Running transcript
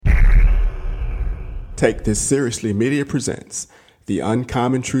Take This Seriously Media presents the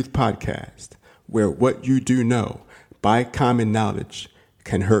Uncommon Truth Podcast, where what you do know by common knowledge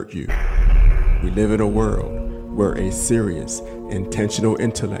can hurt you. We live in a world where a serious, intentional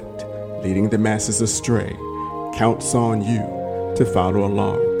intellect leading the masses astray counts on you to follow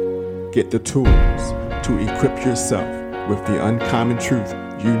along. Get the tools to equip yourself with the uncommon truth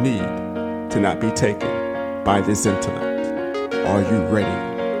you need to not be taken by this intellect. Are you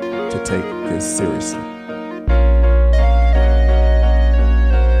ready to take this seriously?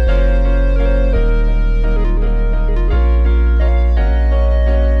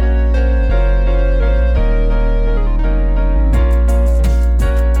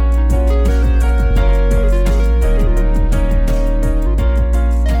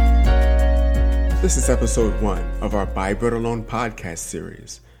 This is episode 1 of our By Bread Alone podcast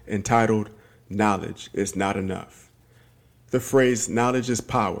series entitled Knowledge is Not Enough. The phrase knowledge is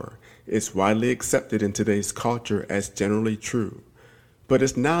power is widely accepted in today's culture as generally true. But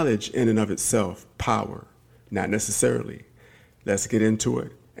is knowledge in and of itself power? Not necessarily. Let's get into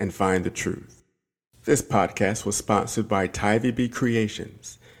it and find the truth. This podcast was sponsored by Tyvee B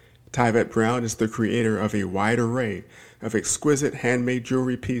Creations. Tyvette Brown is the creator of a wide array of exquisite handmade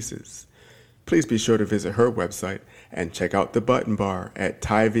jewelry pieces. Please be sure to visit her website and check out the button bar at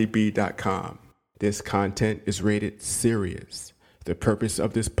tyveeb.com. This content is rated serious. The purpose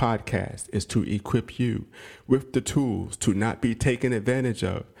of this podcast is to equip you with the tools to not be taken advantage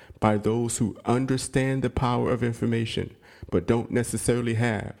of by those who understand the power of information but don't necessarily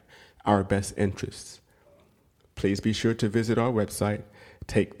have our best interests. Please be sure to visit our website,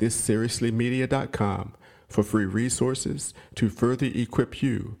 takethisseriouslymedia.com, for free resources to further equip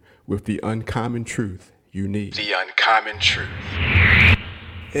you with the uncommon truth you need. The uncommon truth.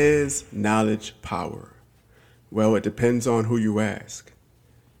 Is knowledge power? Well, it depends on who you ask.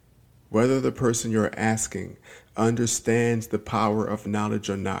 Whether the person you're asking understands the power of knowledge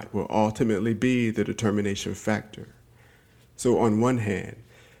or not will ultimately be the determination factor. So on one hand,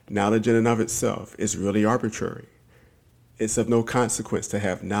 knowledge in and of itself is really arbitrary. It's of no consequence to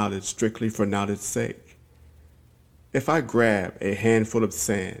have knowledge strictly for knowledge's sake. If I grab a handful of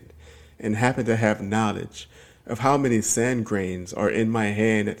sand and happen to have knowledge of how many sand grains are in my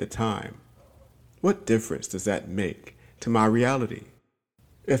hand at the time, what difference does that make to my reality?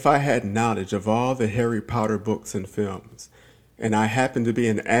 If I had knowledge of all the Harry Potter books and films, and I happen to be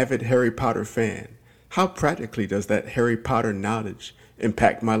an avid Harry Potter fan, how practically does that Harry Potter knowledge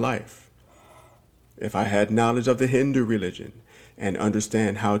impact my life? If I had knowledge of the Hindu religion and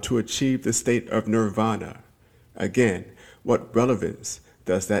understand how to achieve the state of nirvana, again, what relevance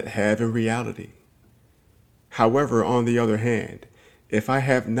does that have in reality? However, on the other hand, if I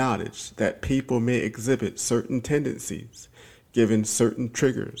have knowledge that people may exhibit certain tendencies given certain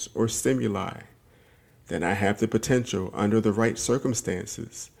triggers or stimuli, then I have the potential under the right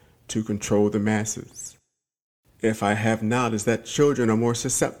circumstances to control the masses. If I have knowledge that children are more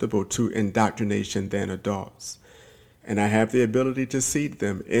susceptible to indoctrination than adults, and I have the ability to seed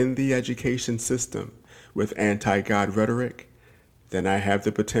them in the education system with anti-God rhetoric, then I have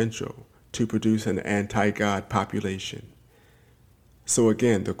the potential to produce an anti-God population. So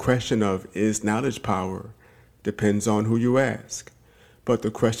again, the question of is knowledge power depends on who you ask. But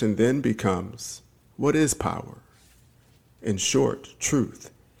the question then becomes, what is power? In short,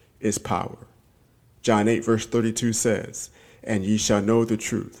 truth is power. John 8 verse 32 says, "And ye shall know the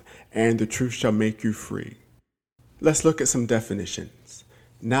truth, and the truth shall make you free." Let's look at some definitions.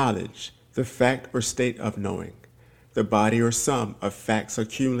 Knowledge, the fact or state of knowing, the body or sum of facts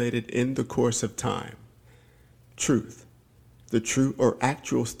accumulated in the course of time. Truth, the true or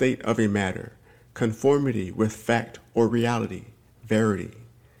actual state of a matter, conformity with fact or reality, verity.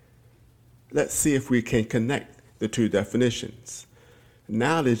 Let's see if we can connect the two definitions.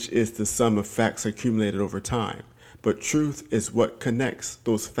 Knowledge is the sum of facts accumulated over time, but truth is what connects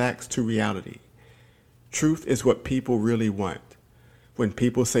those facts to reality. Truth is what people really want. When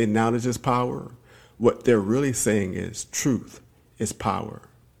people say knowledge is power, what they're really saying is truth is power.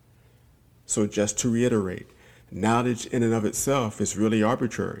 So just to reiterate, knowledge in and of itself is really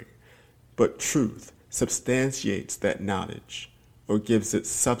arbitrary, but truth substantiates that knowledge or gives it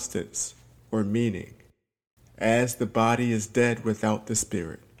substance or meaning. As the body is dead without the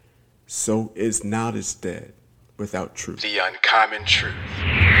spirit, so is knowledge dead without truth. The uncommon truth.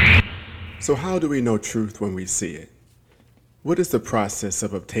 So how do we know truth when we see it? What is the process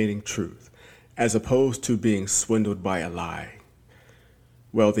of obtaining truth as opposed to being swindled by a lie?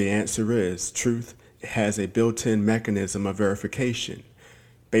 Well, the answer is truth has a built-in mechanism of verification.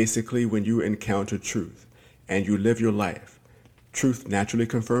 Basically, when you encounter truth and you live your life, truth naturally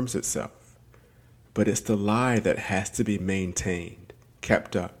confirms itself. but it's the lie that has to be maintained,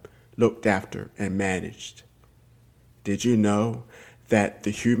 kept up, looked after, and managed. Did you know that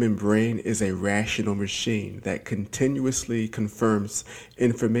the human brain is a rational machine that continuously confirms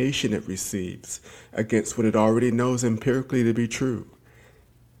information it receives against what it already knows empirically to be true?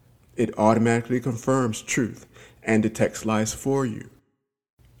 It automatically confirms truth and detects lies for you.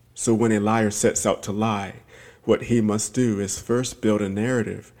 So when a liar sets out to lie, what he must do is first build a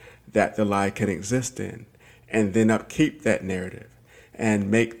narrative that the lie can exist in, and then upkeep that narrative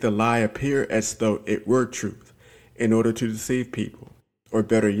and make the lie appear as though it were truth in order to deceive people, or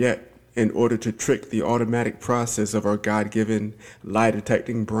better yet, in order to trick the automatic process of our God-given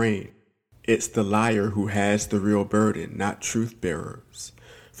lie-detecting brain. It's the liar who has the real burden, not truth bearers.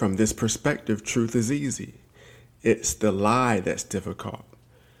 From this perspective, truth is easy. It's the lie that's difficult.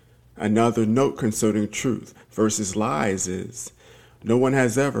 Another note concerning truth versus lies is, no one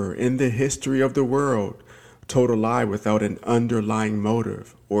has ever, in the history of the world, told a lie without an underlying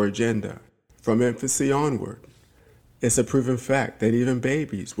motive or agenda, from infancy onward. It's a proven fact that even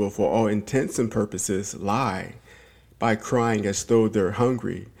babies will, for all intents and purposes, lie by crying as though they're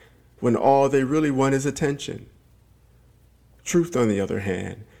hungry, when all they really want is attention. Truth, on the other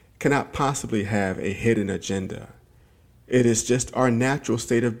hand, cannot possibly have a hidden agenda. It is just our natural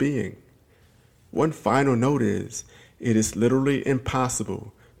state of being. One final note is, it is literally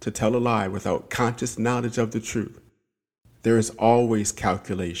impossible to tell a lie without conscious knowledge of the truth. There is always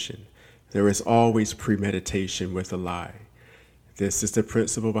calculation. There is always premeditation with a lie. This is the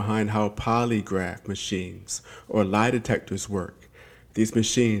principle behind how polygraph machines or lie detectors work. These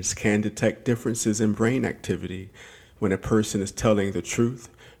machines can detect differences in brain activity when a person is telling the truth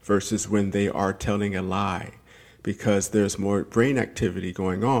versus when they are telling a lie, because there's more brain activity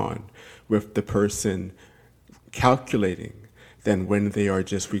going on with the person calculating than when they are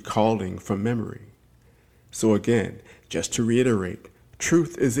just recalling from memory. So again, just to reiterate,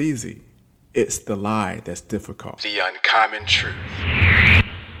 truth is easy. It's the lie that's difficult. The uncommon truth.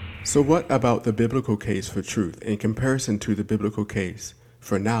 So what about the biblical case for truth in comparison to the biblical case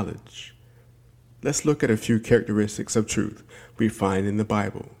for knowledge? Let's look at a few characteristics of truth we find in the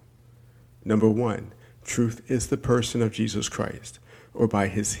Bible. Number 1, truth is the person of Jesus Christ, or by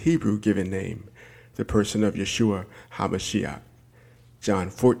his Hebrew given name, the person of Yeshua HaMashiach. John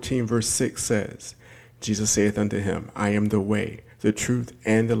 14 verse 6 says, Jesus saith unto him, I am the way, the truth,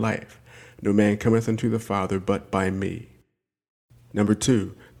 and the life. No man cometh unto the Father but by me. Number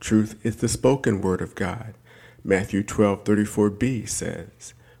 2, truth is the spoken word of God. Matthew 12:34b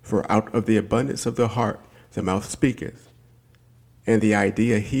says, For out of the abundance of the heart the mouth speaketh. And the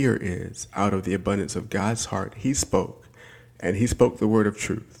idea here is, out of the abundance of God's heart, he spoke, and he spoke the word of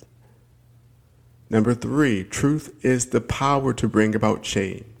truth. Number 3, truth is the power to bring about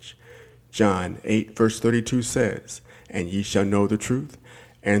change. John 8 verse 32 says, And ye shall know the truth,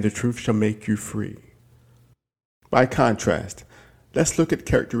 and the truth shall make you free. By contrast, let's look at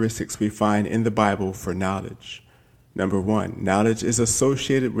characteristics we find in the Bible for knowledge. Number 1, knowledge is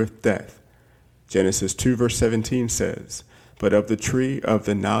associated with death. Genesis 2 verse 17 says, But of the tree of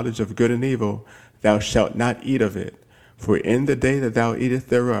the knowledge of good and evil thou shalt not eat of it, for in the day that thou eatest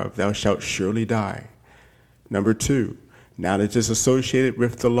thereof thou shalt surely die. Number 2, knowledge is associated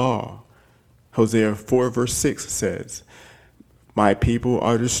with the law. Hosea 4 verse 6 says, My people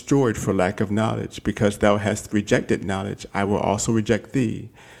are destroyed for lack of knowledge. Because thou hast rejected knowledge, I will also reject thee,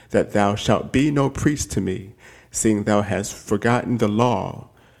 that thou shalt be no priest to me. Seeing thou hast forgotten the law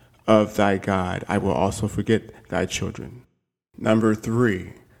of thy God, I will also forget thy children. Number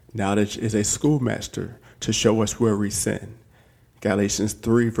 3, knowledge is a schoolmaster to show us where we sin. Galatians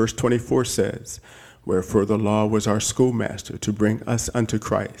 3 verse 24 says, Wherefore the law was our schoolmaster to bring us unto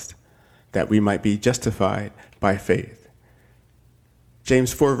Christ, that we might be justified by faith.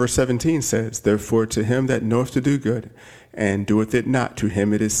 James 4 verse 17 says, Therefore to him that knoweth to do good, and doeth it not, to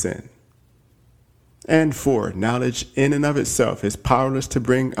him it is sin. And 4, knowledge in and of itself is powerless to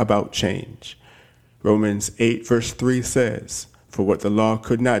bring about change. Romans 8 verse 3 says, For what the law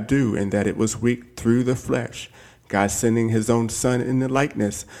could not do, in that it was weak through the flesh, God sending his own Son in the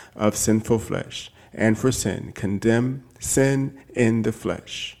likeness of sinful flesh, and for sin, condemned sin in the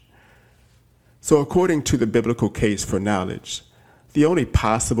flesh. So according to the biblical case for knowledge, the only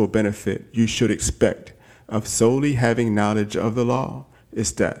possible benefit you should expect of solely having knowledge of the law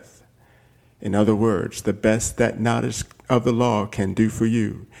is death. In other words, the best that knowledge of the law can do for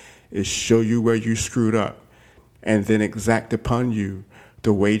you is show you where you screwed up, and then exact upon you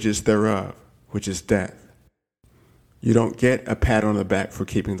the wages thereof, which is death. You don't get a pat on the back for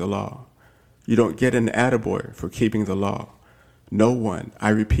keeping the law. You don't get an attaboy for keeping the law. No one, I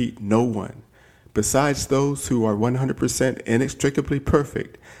repeat, no one, besides those who are 100% inextricably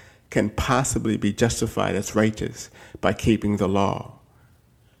perfect, can possibly be justified as righteous by keeping the law?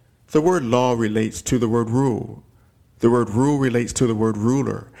 The word law relates to the word rule. The word rule relates to the word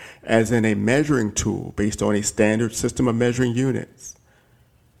ruler, as in a measuring tool based on a standard system of measuring units.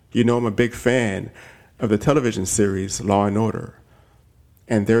 You know, I'm a big fan of the television series Law and Order.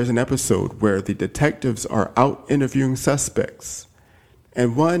 And there's an episode where the detectives are out interviewing suspects.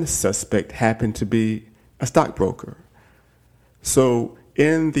 And one suspect happened to be a stockbroker. So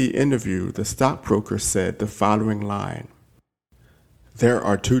in the interview, the stockbroker said the following line: "There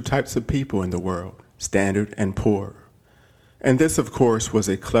are two types of people in the world, standard and poor." And this, of course, was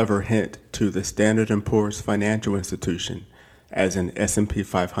a clever hint to the Standard & Poor's financial institution, as in S&P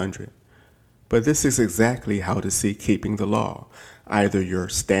 500. But this is exactly how to see keeping the law. Either you're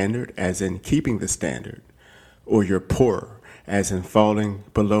standard, as in keeping the standard, or you're poor, as in falling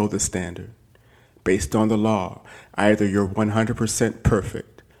below the standard. Based on the law, either you're 100%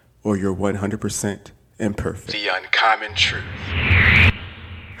 perfect, or you're 100% imperfect. The uncommon truth.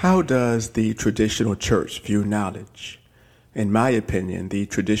 How does the traditional church view knowledge? In my opinion, the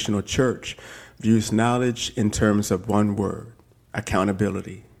traditional church views knowledge in terms of one word: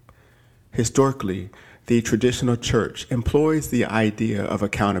 accountability. Historically, the traditional church employs the idea of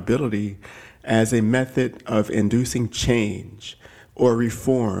accountability as a method of inducing change or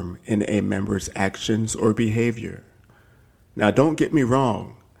reform in a member's actions or behavior. Now, don't get me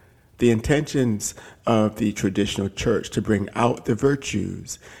wrong. The intentions of the traditional church to bring out the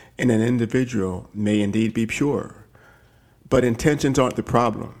virtues in an individual may indeed be pure. But intentions aren't the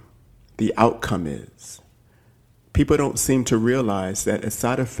problem. The outcome is. People don't seem to realize that a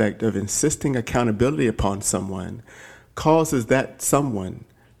side effect of insisting accountability upon someone causes that someone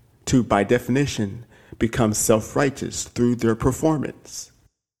to, by definition, become self-righteous through their performance.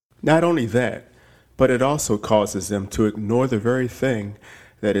 Not only that, but it also causes them to ignore the very thing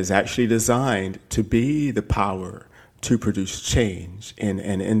that is actually designed to be the power to produce change in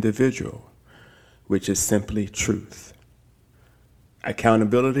an individual, which is simply truth.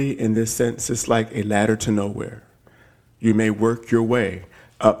 Accountability in this sense is like a ladder to nowhere. You may work your way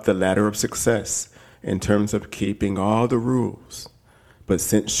up the ladder of success in terms of keeping all the rules, but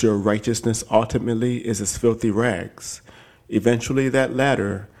since your righteousness ultimately is as filthy rags, eventually that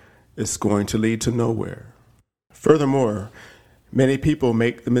ladder is going to lead to nowhere. Furthermore, many people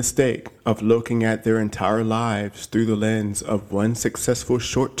make the mistake of looking at their entire lives through the lens of one successful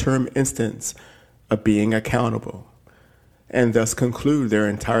short-term instance of being accountable, and thus conclude their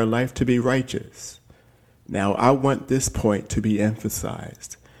entire life to be righteous. Now, I want this point to be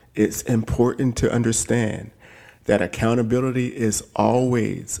emphasized. It's important to understand that accountability is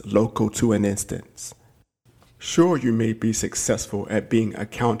always local to an instance. Sure, you may be successful at being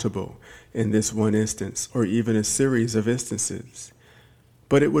accountable in this one instance or even a series of instances,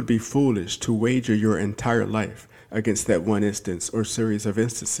 but it would be foolish to wager your entire life against that one instance or series of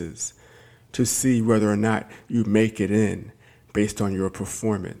instances to see whether or not you make it in based on your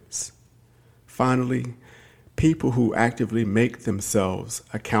performance. Finally, people who actively make themselves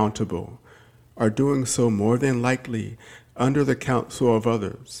accountable are doing so more than likely under the counsel of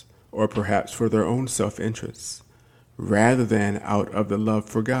others, or perhaps for their own self-interests, rather than out of the love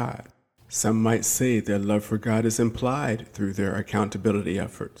for God. Some might say their love for God is implied through their accountability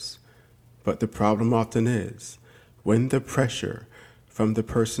efforts. But the problem often is, when the pressure from the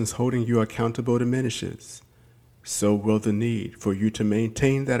persons holding you accountable diminishes, so will the need for you to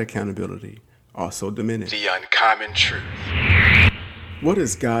maintain that accountability also diminish. The uncommon truth. What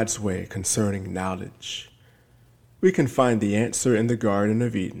is God's way concerning knowledge? We can find the answer in the Garden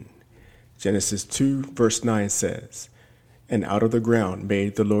of Eden. Genesis 2 verse 9 says, "And out of the ground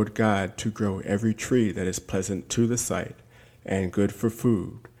made the Lord God to grow every tree that is pleasant to the sight and good for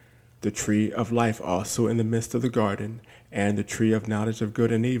food, the tree of life also in the midst of the garden, and the tree of knowledge of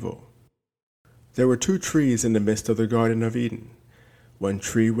good and evil." There were two trees in the midst of the Garden of Eden. One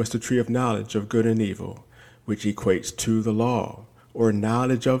tree was the tree of knowledge of good and evil, which equates to the law, or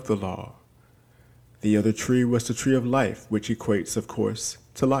knowledge of the law. The other tree was the tree of life, which equates, of course,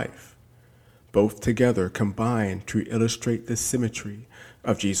 to life. Both together combine to illustrate the symmetry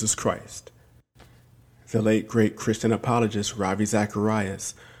of Jesus Christ. The late great Christian apologist Ravi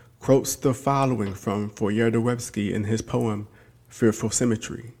Zacharias quotes the following from Feodorowski in his poem, Fearful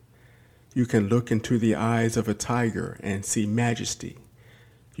Symmetry. "You can look into the eyes of a tiger and see majesty.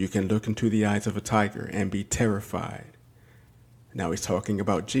 You can look into the eyes of a tiger and be terrified." Now he's talking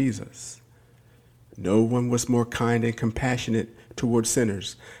about Jesus. "No one was more kind and compassionate toward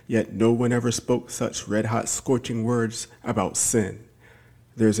sinners, yet no one ever spoke such red-hot scorching words about sin.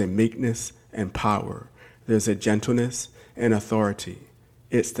 There's a meekness and power. There's a gentleness and authority.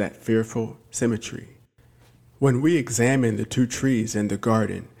 It's that fearful symmetry. When we examine the two trees in the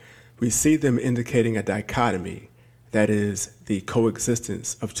garden, we see them indicating a dichotomy, that is, the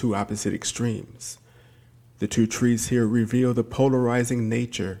coexistence of two opposite extremes. The two trees here reveal the polarizing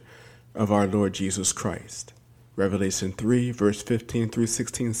nature of our Lord Jesus Christ. Revelation 3, verse 15 through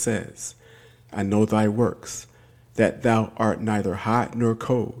 16 says, I know thy works, that thou art neither hot nor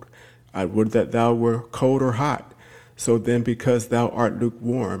cold. I would that thou were cold or hot. So then, because thou art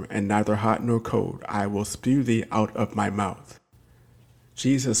lukewarm and neither hot nor cold, I will spew thee out of my mouth.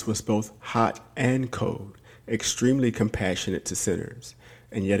 Jesus was both hot and cold, extremely compassionate to sinners,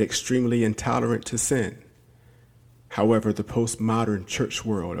 and yet extremely intolerant to sin. However, the postmodern church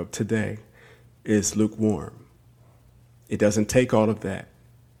world of today is lukewarm. It doesn't take all of that.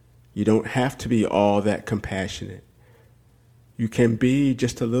 You don't have to be all that compassionate. You can be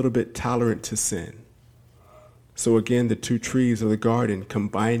just a little bit tolerant to sin. So again, the two trees of the garden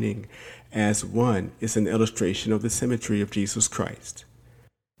combining as one is an illustration of the symmetry of Jesus Christ.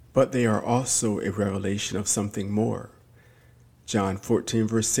 But they are also a revelation of something more. John 14,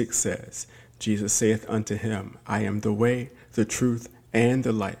 verse 6 says, Jesus saith unto him, I am the way, the truth, and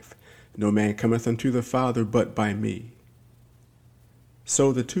the life. No man cometh unto the Father but by me.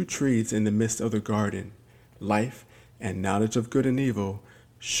 So the two trees in the midst of the garden, life and knowledge of good and evil,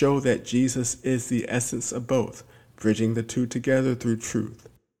 show that Jesus is the essence of both, bridging the two together through truth.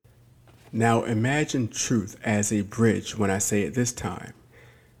 Now imagine truth as a bridge when I say it this time.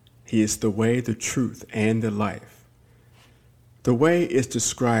 He is the way, the truth, and the life. The way is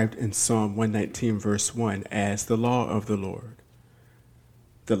described in Psalm 119, verse 1 as the law of the Lord.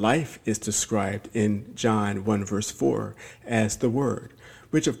 The life is described in John 1, verse 4 as the Word,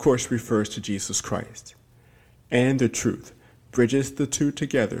 which of course refers to Jesus Christ. And the truth bridges the two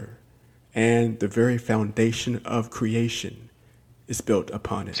together, and the very foundation of creation is built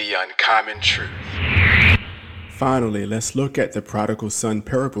upon it. The uncommon truth. Finally, let's look at the prodigal son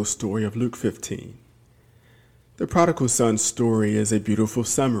parable story of Luke 15. The prodigal son story is a beautiful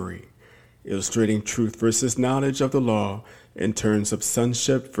summary, illustrating truth versus knowledge of the law in terms of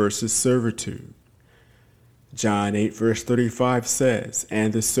sonship versus servitude. John 8, verse 35 says,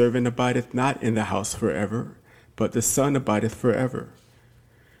 And the servant abideth not in the house forever, but the son abideth forever.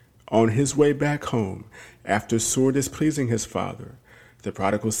 On his way back home, after sore displeasing his father, the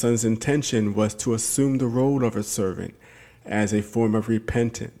prodigal son's intention was to assume the role of a servant as a form of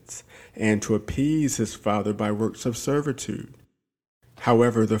repentance and to appease his father by works of servitude.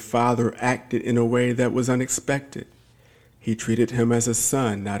 However, the father acted in a way that was unexpected. He treated him as a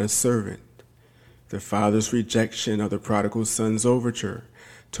son, not a servant. The father's rejection of the prodigal son's overture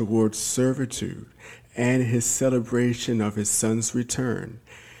towards servitude and his celebration of his son's return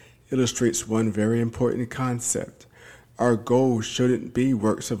illustrates one very important concept. Our goal shouldn't be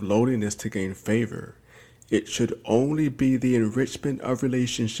works of lowliness to gain favor. It should only be the enrichment of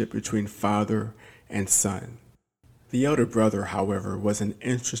relationship between father and son. The elder brother, however, was an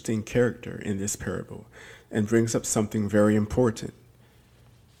interesting character in this parable and brings up something very important.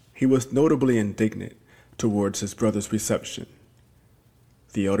 He was notably indignant towards his brother's reception.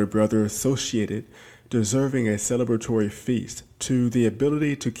 The elder brother associated deserving a celebratory feast to the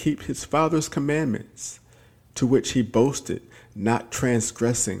ability to keep his father's commandments, to which he boasted not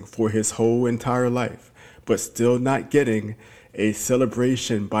transgressing for his whole entire life, but still not getting a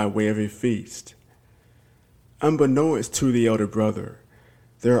celebration by way of a feast. Unbeknownst to the elder brother,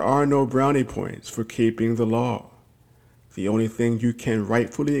 there are no brownie points for keeping the law. The only thing you can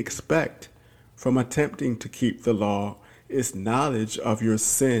rightfully expect from attempting to keep the law is knowledge of your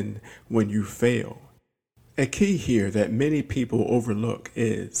sin when you fail. A key here that many people overlook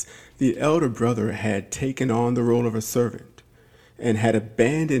is the elder brother had taken on the role of a servant and had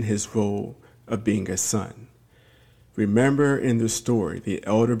abandoned his role of being a son. Remember in the story, the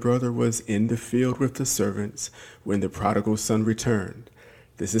elder brother was in the field with the servants when the prodigal son returned.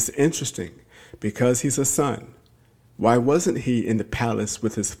 This is interesting because he's a son. Why wasn't he in the palace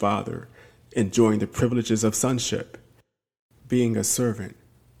with his father, enjoying the privileges of sonship? Being a servant,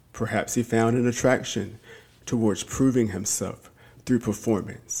 perhaps he found an attraction towards proving himself through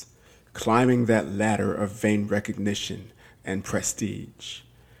performance, climbing that ladder of vain recognition and prestige.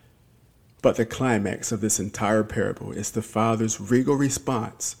 But the climax of this entire parable is the father's regal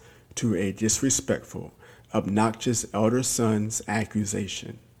response to a disrespectful, obnoxious elder son's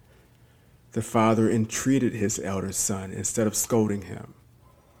accusation. The father entreated his elder son instead of scolding him.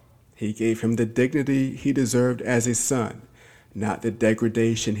 He gave him the dignity he deserved as a son, not the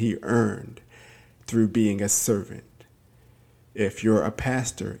degradation he earned through being a servant. If you're a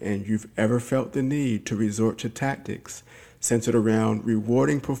pastor and you've ever felt the need to resort to tactics centered around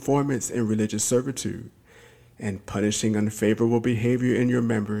rewarding performance in religious servitude and punishing unfavorable behavior in your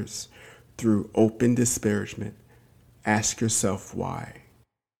members through open disparagement, ask yourself why.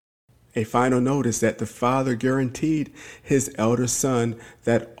 A final note is that the Father guaranteed his elder son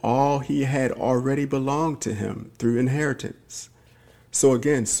that all he had already belonged to him through inheritance. So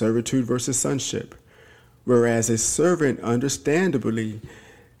again, servitude versus sonship. Whereas a servant understandably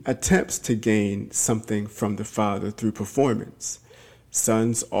attempts to gain something from the Father through performance,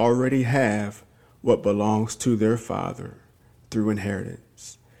 sons already have what belongs to their Father through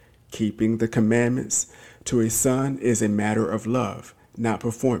inheritance. Keeping the commandments to a son is a matter of love, not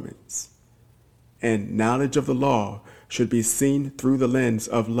performance. And knowledge of the law should be seen through the lens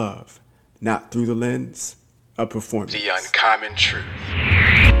of love, not through the lens of performance. The Uncommon Truth.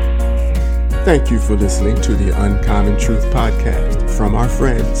 Thank you for listening to the Uncommon Truth podcast from our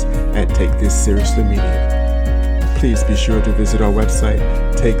friends at Take This Seriously Media. Please be sure to visit our website,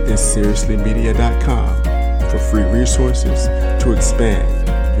 takethisseriouslymedia.com, for free resources to expand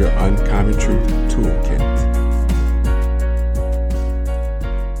your Uncommon Truth toolkit.